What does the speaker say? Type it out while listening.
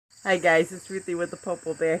Hi guys, it's Ruthie with the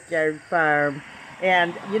Popo Backyard Farm.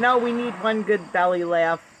 And you know, we need one good belly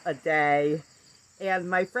laugh a day. And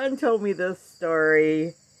my friend told me this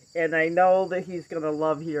story, and I know that he's going to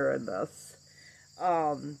love hearing this.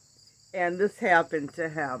 Um, and this happened to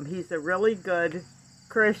him. He's a really good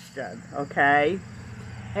Christian, okay?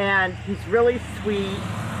 And he's really sweet,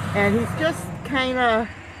 and he's just kind of,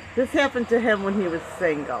 this happened to him when he was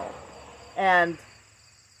single. And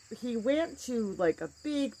he went to like a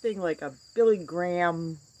big thing, like a Billy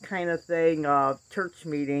Graham kind of thing, church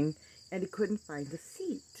meeting, and he couldn't find a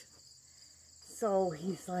seat. So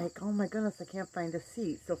he's like, oh my goodness, I can't find a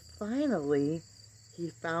seat. So finally, he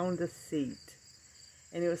found a seat.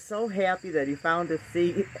 And he was so happy that he found a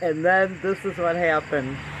seat. And then this is what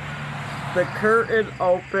happened. The curtain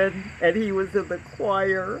opened, and he was in the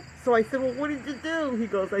choir. So I said, well, what did you do? He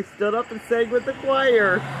goes, I stood up and sang with the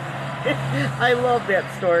choir. I love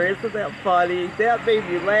that story. Isn't that funny? That made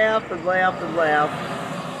me laugh and laugh and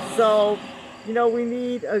laugh. So, you know, we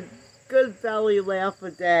need a good belly laugh a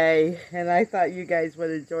day. And I thought you guys would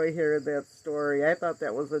enjoy hearing that story. I thought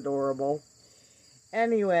that was adorable.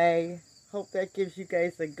 Anyway, hope that gives you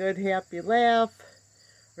guys a good, happy laugh.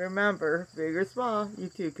 Remember, big or small, you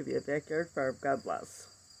too could be a backyard farm. God bless.